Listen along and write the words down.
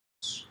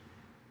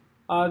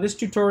This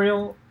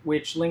tutorial,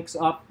 which links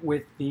up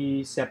with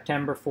the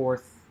September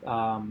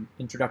 4th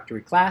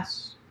introductory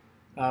class,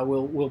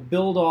 will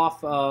build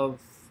off of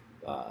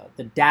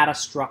the data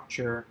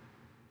structure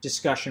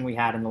discussion we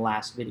had in the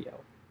last video.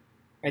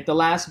 Right, the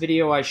last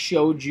video I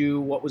showed you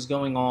what was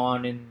going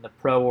on in the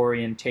Pro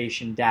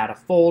Orientation data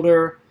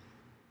folder.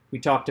 We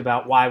talked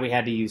about why we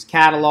had to use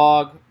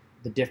catalog,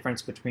 the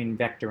difference between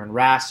vector and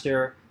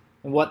raster,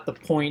 and what the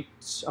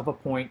points of a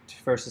point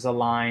versus a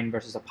line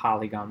versus a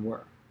polygon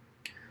were.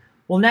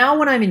 Well, now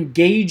when I'm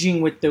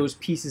engaging with those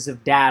pieces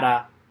of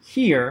data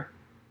here,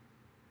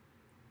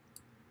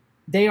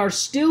 they are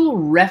still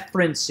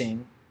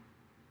referencing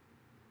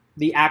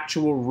the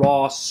actual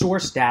raw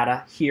source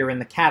data here in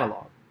the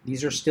catalog.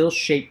 These are still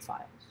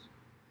shapefiles.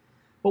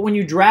 But when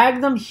you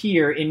drag them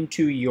here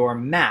into your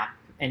map,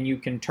 and you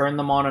can turn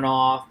them on and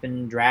off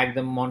and drag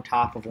them on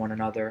top of one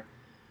another,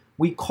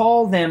 we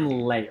call them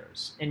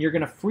layers. And you're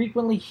going to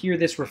frequently hear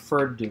this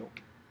referred to.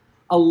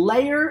 A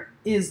layer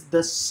is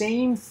the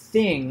same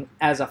thing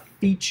as a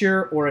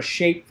feature or a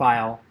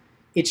shapefile.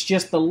 It's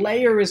just the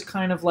layer is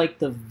kind of like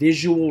the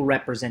visual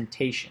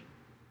representation,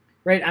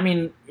 right? I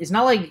mean, it's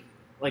not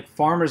like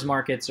farmers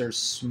markets are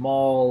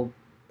small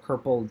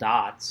purple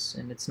dots,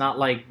 and it's not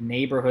like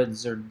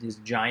neighborhoods are these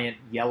giant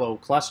yellow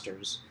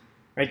clusters,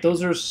 right?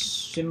 Those are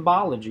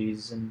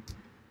symbologies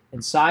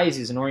and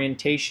sizes and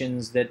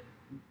orientations that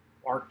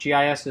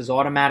ArcGIS has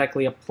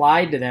automatically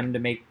applied to them to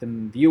make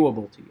them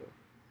viewable to you.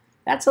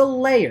 That's a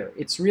layer.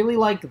 It's really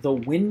like the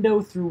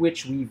window through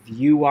which we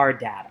view our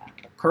data.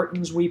 The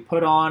curtains we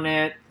put on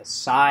it, the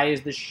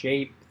size, the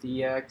shape,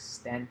 the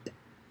extent.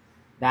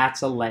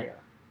 That's a layer.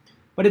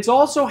 But it's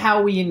also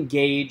how we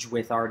engage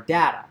with our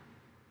data.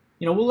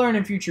 You know, we'll learn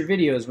in future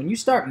videos, when you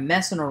start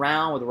messing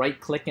around with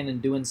right-clicking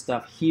and doing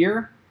stuff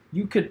here,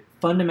 you could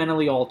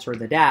fundamentally alter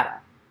the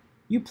data.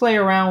 You play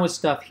around with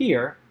stuff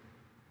here,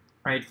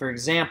 right? For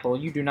example,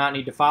 you do not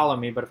need to follow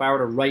me, but if I were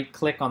to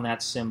right-click on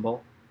that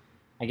symbol,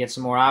 I get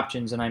some more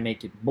options and I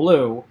make it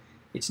blue.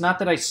 It's not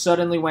that I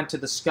suddenly went to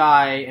the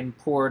sky and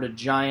poured a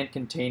giant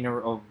container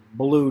of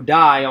blue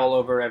dye all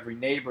over every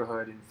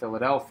neighborhood in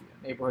Philadelphia.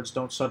 Neighborhoods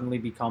don't suddenly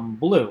become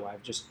blue.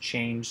 I've just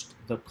changed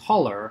the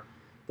color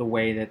the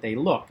way that they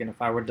look. And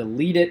if I were to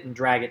delete it and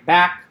drag it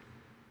back,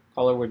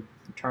 color would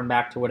turn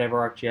back to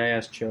whatever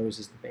ArcGIS chose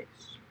as the base.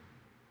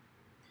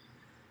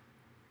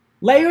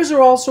 Layers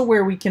are also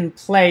where we can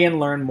play and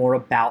learn more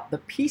about the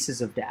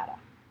pieces of data.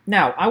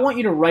 Now, I want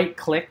you to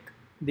right-click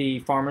the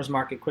farmer's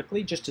market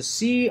quickly just to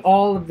see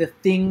all of the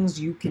things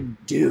you can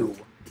do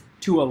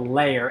to a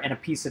layer and a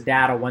piece of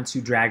data once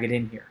you drag it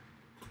in here.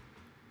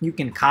 You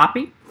can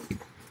copy,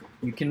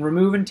 you can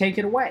remove and take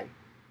it away.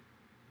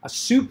 A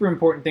super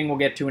important thing we'll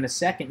get to in a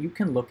second, you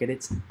can look at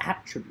its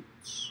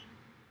attributes,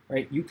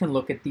 right? You can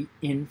look at the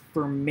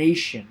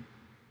information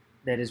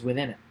that is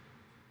within it.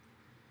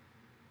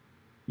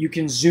 You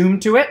can zoom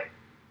to it.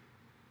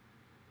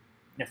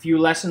 In a few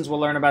lessons, we'll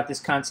learn about this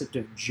concept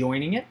of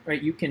joining it,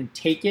 right? You can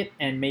take it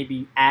and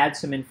maybe add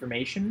some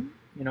information.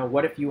 You know,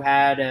 what if you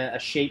had a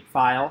shape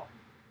file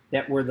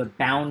that were the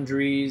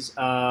boundaries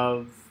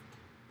of,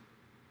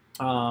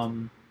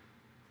 let's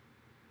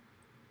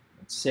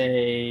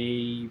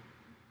say,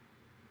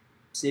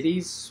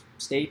 cities,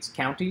 states,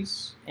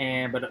 counties,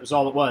 but it was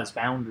all it was,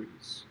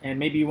 boundaries. And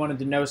maybe you wanted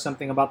to know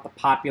something about the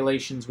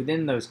populations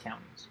within those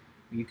counties.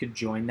 You could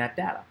join that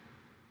data.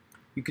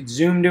 You could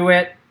zoom to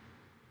it.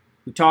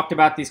 We talked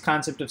about this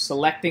concept of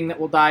selecting that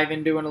we'll dive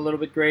into in a little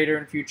bit greater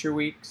in future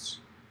weeks.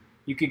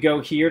 You could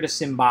go here to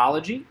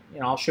symbology. You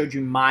know, I'll show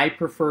you my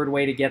preferred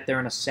way to get there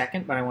in a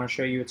second, but I want to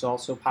show you it's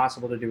also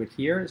possible to do it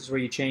here. This is where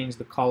you change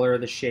the color,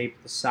 the shape,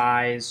 the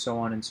size, so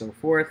on and so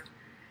forth.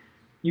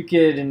 You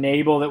could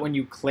enable that when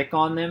you click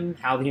on them,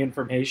 how the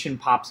information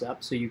pops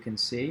up so you can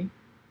see.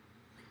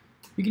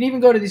 You can even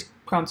go to this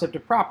concept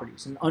of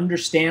properties and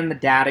understand the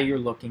data you're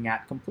looking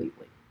at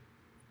completely.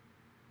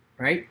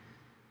 Right?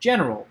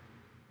 General.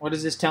 What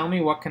does this tell me?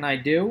 What can I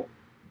do?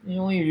 The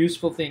only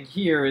useful thing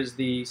here is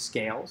the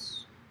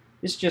scales.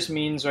 This just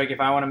means, like, if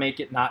I want to make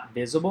it not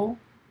visible,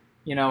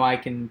 you know, I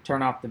can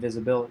turn off the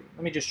visibility.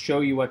 Let me just show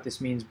you what this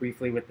means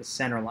briefly with the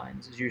center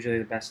lines. Is usually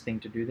the best thing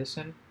to do this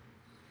in.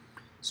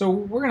 So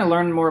we're going to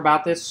learn more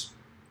about this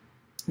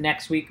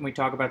next week when we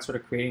talk about sort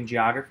of creating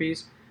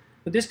geographies.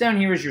 But this down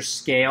here is your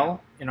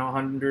scale, you know,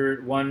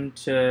 101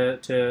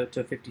 to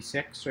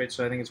 56, right?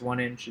 So I think it's 1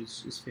 inch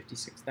is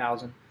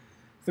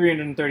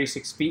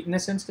 56,336 feet in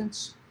this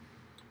instance.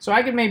 So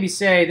I could maybe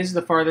say this is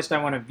the farthest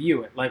I want to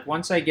view it. Like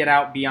once I get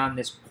out beyond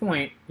this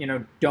point, you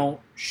know, don't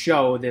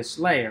show this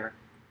layer.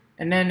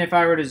 And then if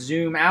I were to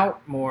zoom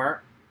out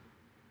more,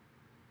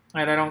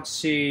 right, I don't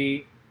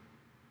see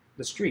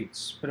the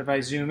streets. But if I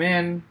zoom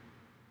in,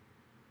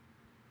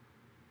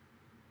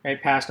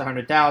 right, past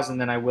 100,000,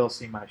 then I will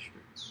see my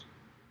streets.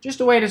 Just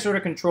a way to sort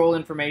of control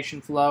information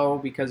flow,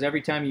 because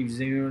every time you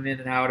zoom in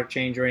and out or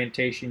change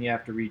orientation, you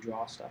have to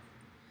redraw stuff.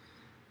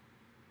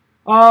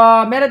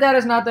 Metadata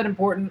is not that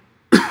important.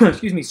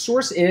 Excuse me.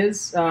 Source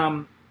is.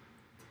 I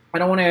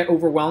don't want to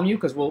overwhelm you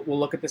because we'll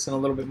look at this in a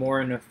little bit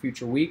more in a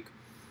future week.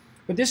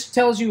 But this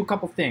tells you a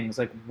couple things,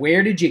 like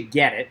where did you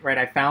get it, right?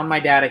 I found my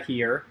data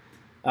here.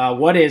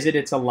 What is it?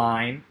 It's a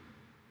line.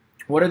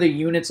 What are the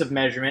units of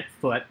measurement?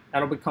 Foot.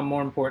 That'll become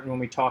more important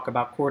when we talk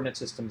about coordinate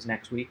systems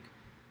next week.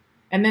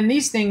 And then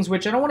these things,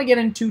 which I don't want to get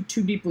into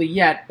too deeply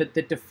yet, but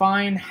that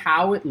define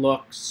how it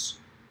looks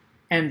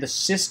and the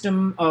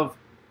system of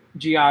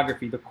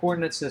geography, the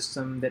coordinate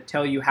system that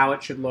tell you how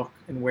it should look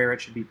and where it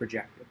should be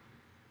projected.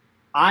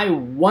 I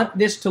want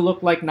this to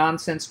look like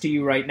nonsense to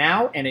you right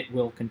now, and it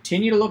will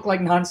continue to look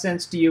like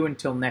nonsense to you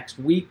until next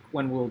week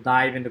when we'll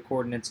dive into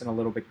coordinates in a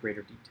little bit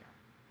greater detail.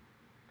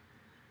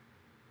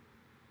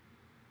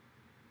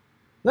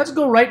 Let's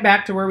go right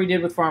back to where we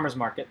did with farmer's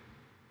market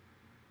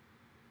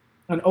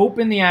and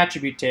open the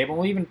attribute table.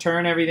 We'll even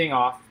turn everything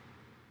off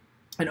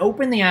and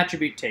open the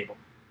attribute table.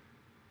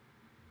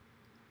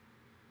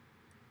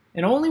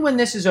 And only when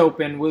this is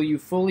open will you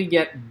fully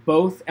get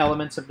both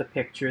elements of the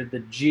picture, the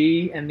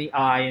G and the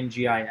I in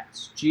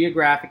GIS,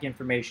 Geographic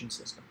Information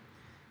System.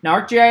 Now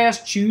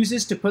ArcGIS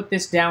chooses to put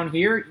this down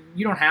here.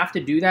 You don't have to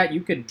do that. You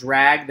could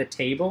drag the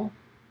table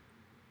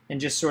and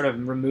just sort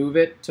of remove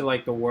it to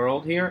like the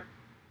world here.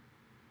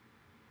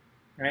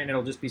 Right, and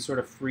it'll just be sort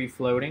of free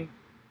floating.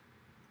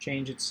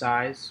 Change its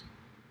size.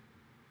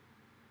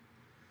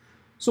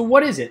 So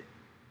what is it?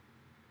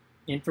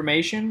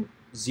 Information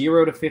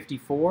 0 to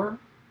 54.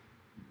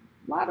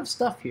 A lot of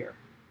stuff here,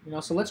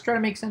 so let's try to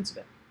make sense of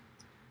it.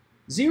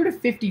 0 to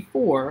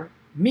 54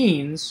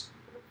 means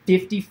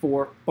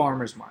 54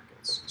 farmers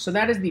markets. So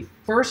that is the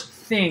first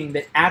thing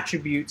that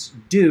attributes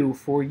do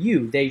for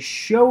you. They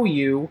show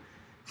you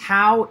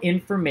how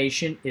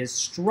information is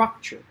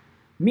structured.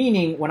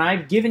 Meaning, when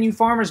I've given you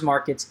farmers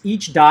markets,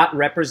 each dot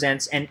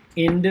represents an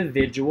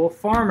individual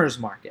farmers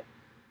market.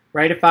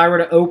 Right? If I were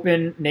to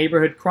open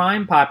neighborhood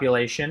crime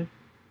population,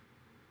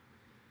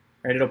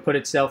 right, it'll put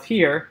itself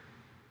here.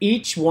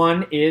 Each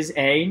one is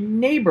a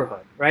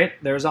neighborhood, right?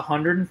 There's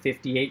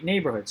 158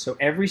 neighborhoods. So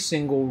every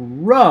single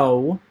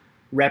row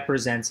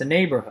represents a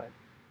neighborhood.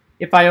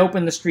 If I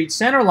open the street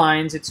center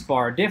lines, it's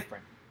far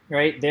different,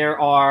 right? There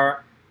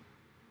are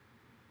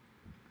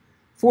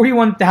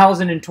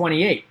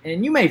 41,028.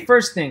 And you may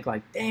first think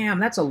like, damn,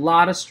 that's a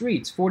lot of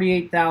streets,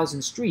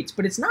 48,000 streets.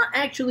 But it's not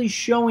actually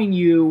showing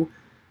you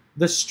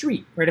the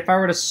street, right? If I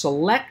were to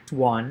select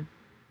one,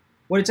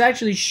 what it's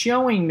actually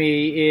showing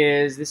me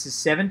is this is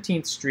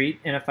 17th Street,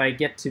 and if I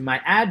get to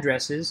my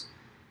addresses,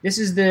 this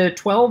is the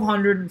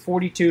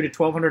 1242 to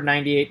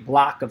 1298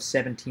 block of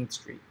 17th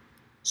Street.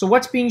 So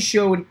what's being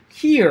showed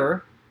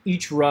here,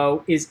 each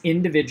row, is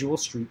individual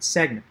street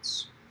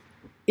segments.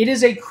 It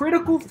is a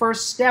critical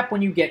first step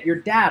when you get your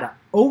data.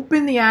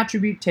 Open the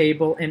attribute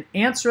table and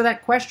answer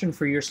that question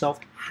for yourself.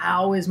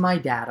 How is my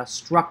data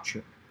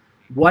structured?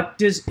 What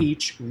does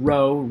each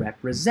row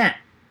represent?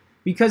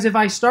 Because if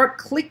I start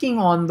clicking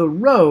on the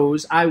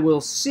rows, I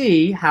will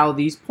see how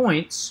these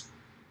points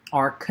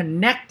are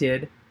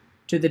connected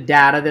to the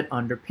data that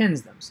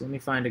underpins them. So let me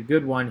find a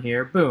good one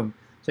here. Boom.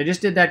 So I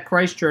just did that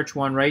Christchurch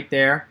one right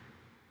there.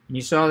 And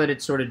you saw that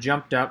it sort of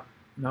jumped up.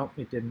 Nope,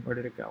 it didn't. Where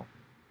did it go?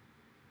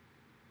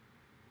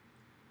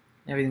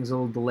 Everything's a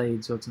little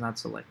delayed, so it's not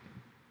selecting.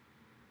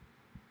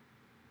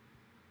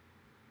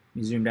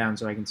 Let me zoom down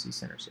so I can see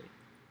Center City.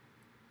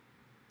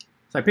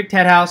 So I picked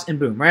head house and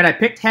boom, right? I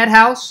picked head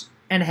house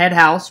and head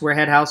house, where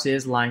head house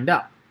is, lined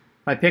up.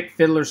 If I pick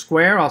Fiddler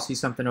Square, I'll see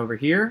something over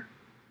here.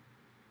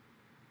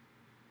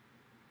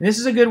 And this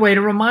is a good way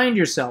to remind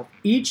yourself.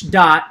 Each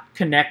dot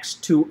connects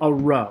to a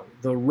row.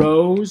 The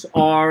rows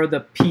are the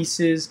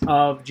pieces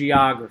of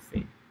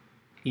geography.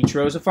 Each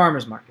row is a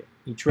farmer's market.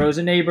 Each row is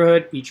a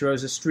neighborhood. Each row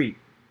is a street.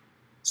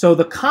 So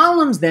the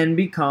columns then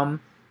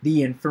become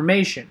the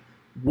information,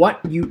 what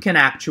you can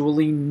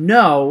actually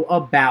know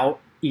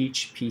about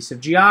each piece of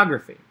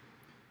geography.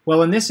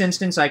 Well, in this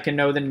instance, I can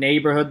know the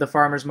neighborhood the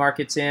farmer's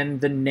market's in,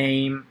 the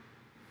name,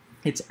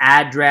 its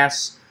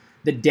address,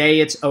 the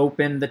day it's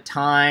open, the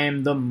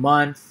time, the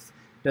month.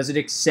 Does it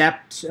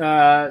accept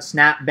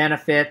SNAP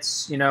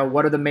benefits?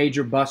 What are the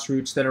major bus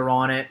routes that are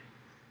on it?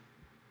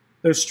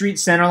 Those street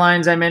center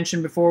lines I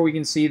mentioned before, we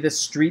can see the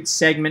street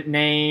segment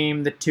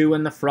name, the to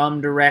and the from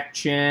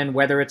direction,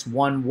 whether it's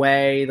one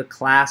way, the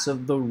class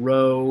of the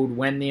road,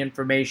 when the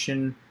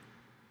information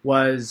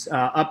was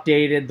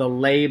updated, the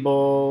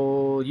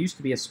label. Used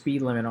to be a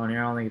speed limit on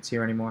here. I don't think it's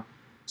here anymore.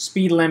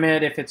 Speed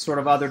limit, if it's sort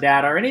of other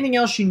data, or anything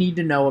else you need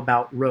to know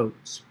about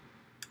roads.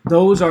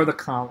 Those are the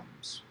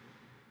columns.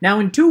 Now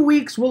in 2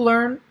 weeks, we'll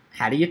learn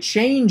how do you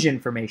change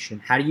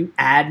information? How do you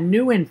add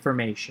new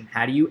information?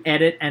 How do you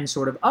edit and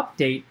sort of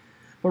update?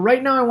 But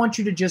right now, I want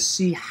you to just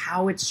see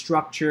how it's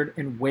structured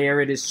and where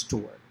it is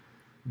stored.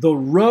 The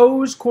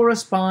rows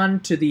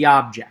correspond to the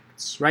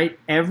objects, right?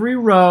 Every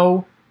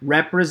row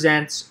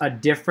represents a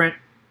different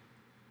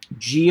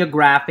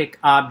geographic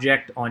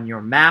object on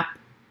your map.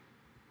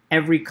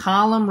 Every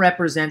column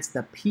represents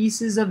the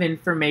pieces of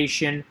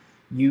information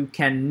you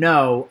can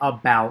know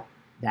about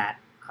that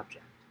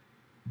object.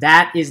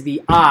 That is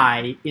the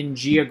I in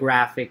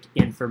geographic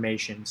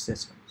information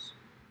systems.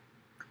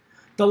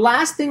 The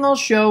last thing I'll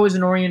show is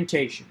an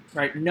orientation,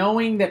 right?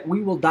 Knowing that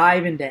we will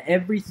dive into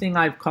everything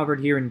I've covered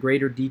here in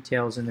greater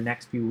details in the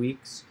next few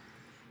weeks,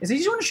 is I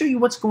just want to show you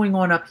what's going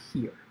on up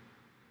here,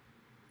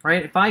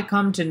 right? If I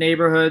come to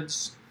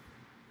neighborhoods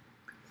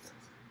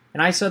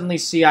and I suddenly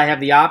see I have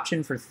the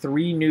option for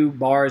 3 new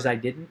bars I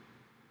didn't,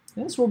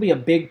 this will be a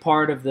big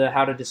part of the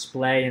how to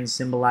display and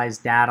symbolize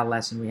data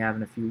lesson we have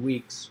in a few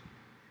weeks.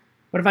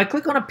 But if I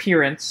click on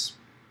appearance,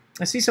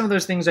 I see some of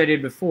those things I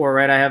did before,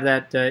 right? I have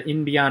that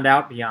in beyond,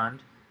 out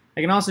beyond. I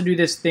can also do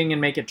this thing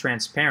and make it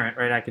transparent,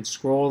 right? I could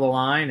scroll the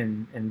line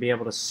and be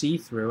able to see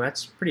through.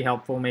 That's pretty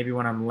helpful maybe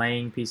when I'm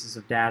laying pieces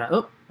of data.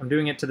 Oh, I'm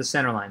doing it to the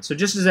center line. So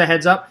just as a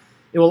heads up,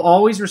 it will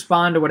always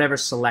respond to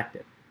whatever's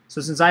selected.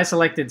 So since I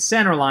selected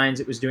center lines,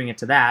 it was doing it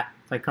to that.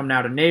 If I come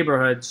now to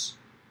neighborhoods,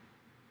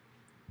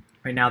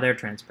 right now they're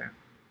transparent.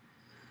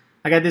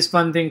 I got this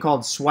fun thing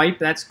called swipe.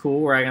 That's cool,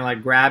 where I can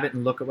like grab it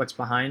and look at what's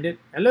behind it.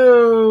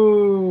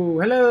 Hello,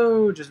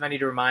 hello. Just I need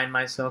to remind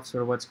myself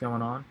sort of what's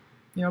going on,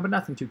 you know, but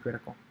nothing too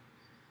critical.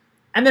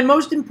 And then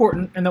most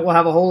important, and that we'll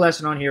have a whole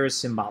lesson on here, is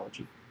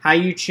symbology. How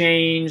you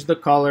change the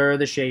color,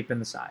 the shape, and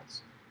the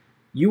size.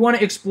 You want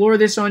to explore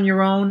this on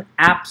your own?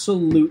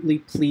 Absolutely,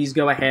 please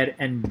go ahead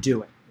and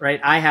do it. Right?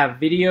 I have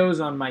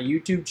videos on my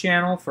YouTube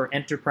channel for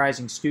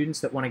enterprising students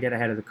that want to get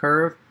ahead of the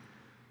curve.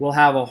 We'll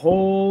have a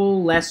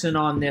whole lesson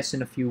on this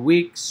in a few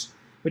weeks,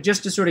 but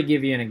just to sort of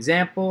give you an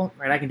example,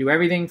 right? I can do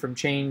everything from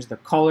change the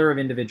color of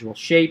individual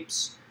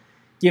shapes,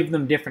 give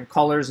them different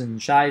colors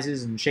and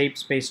sizes and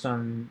shapes based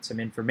on some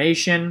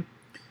information,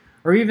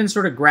 or even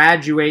sort of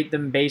graduate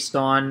them based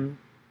on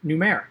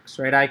numerics,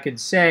 right? I could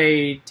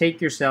say, take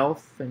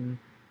yourself and,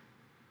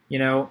 you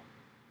know,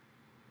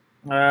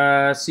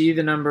 see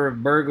the number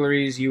of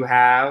burglaries you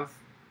have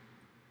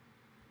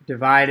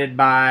divided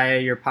by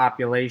your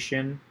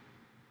population.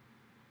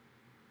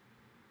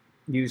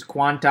 Use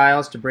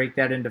quantiles to break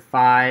that into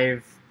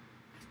 5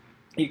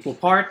 equal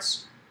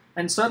parts.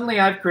 And suddenly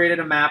I've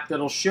created a map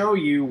that'll show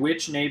you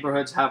which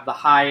neighborhoods have the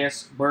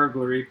highest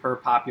burglary per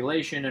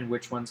population and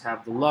which ones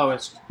have the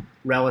lowest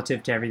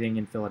relative to everything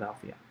in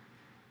Philadelphia.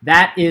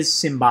 That is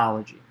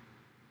symbology.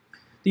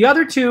 The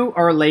other 2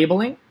 are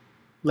labeling.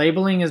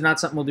 Labeling is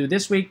not something we'll do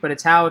this week, but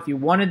it's how if you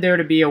wanted there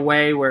to be a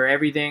way where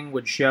everything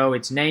would show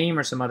its name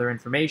or some other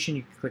information,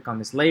 you can click on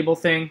this label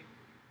thing.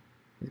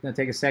 It's going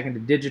to take a second to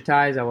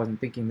digitize. I wasn't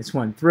thinking this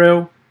one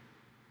through.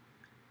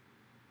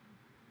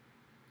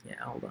 Yeah,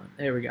 hold on.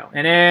 There we go.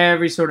 And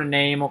every sort of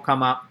name will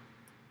come up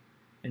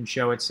and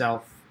show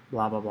itself,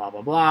 blah, blah, blah,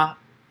 blah, blah.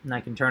 And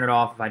I can turn it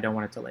off if I don't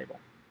want it to label.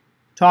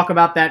 Talk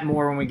about that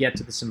more when we get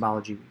to the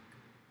symbology week.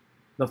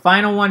 The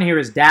final one here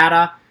is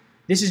data.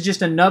 This is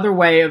just another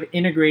way of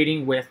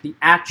integrating with the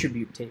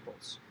attribute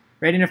tables.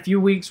 Right? In a few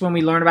weeks when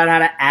we learn about how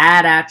to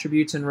add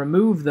attributes and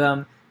remove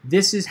them,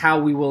 this is how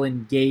we will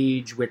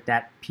engage with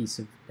that piece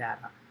of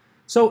data.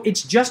 So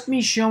it's just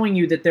me showing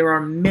you that there are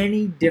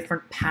many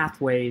different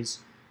pathways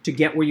to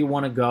get where you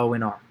want to go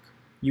in ARC.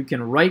 You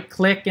can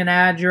right-click and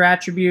add your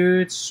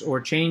attributes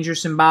or change your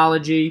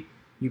symbology.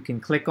 You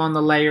can click on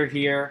the layer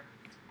here.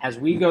 As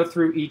we go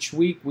through each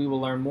week, we will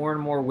learn more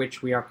and more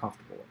which we are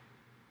comfortable with.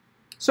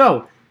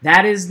 So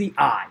that is the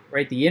I,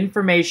 right? The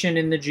information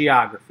in the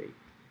geography.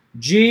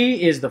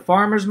 G is the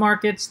farmers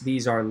markets.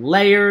 These are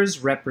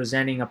layers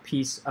representing a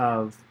piece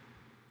of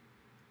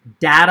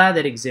data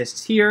that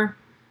exists here.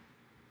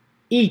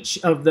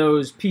 Each of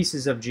those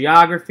pieces of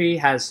geography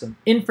has some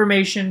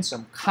information,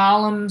 some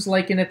columns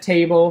like in a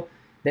table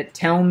that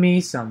tell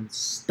me some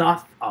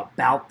stuff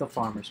about the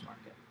farmers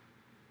market.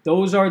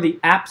 Those are the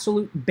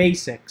absolute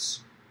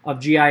basics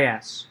of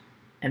GIS.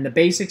 And the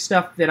basic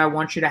stuff that I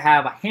want you to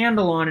have a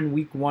handle on in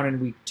week 1 and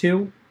week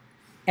 2.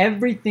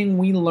 Everything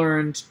we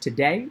learned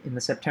today in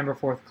the September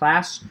 4th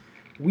class,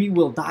 we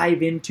will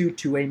dive into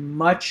to a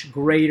much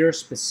greater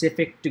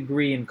specific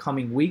degree in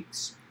coming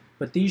weeks.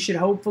 But these should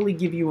hopefully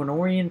give you an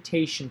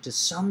orientation to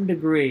some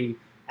degree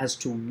as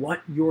to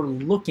what you're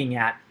looking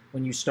at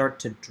when you start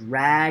to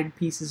drag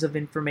pieces of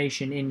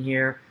information in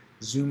here,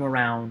 zoom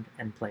around,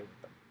 and play with it.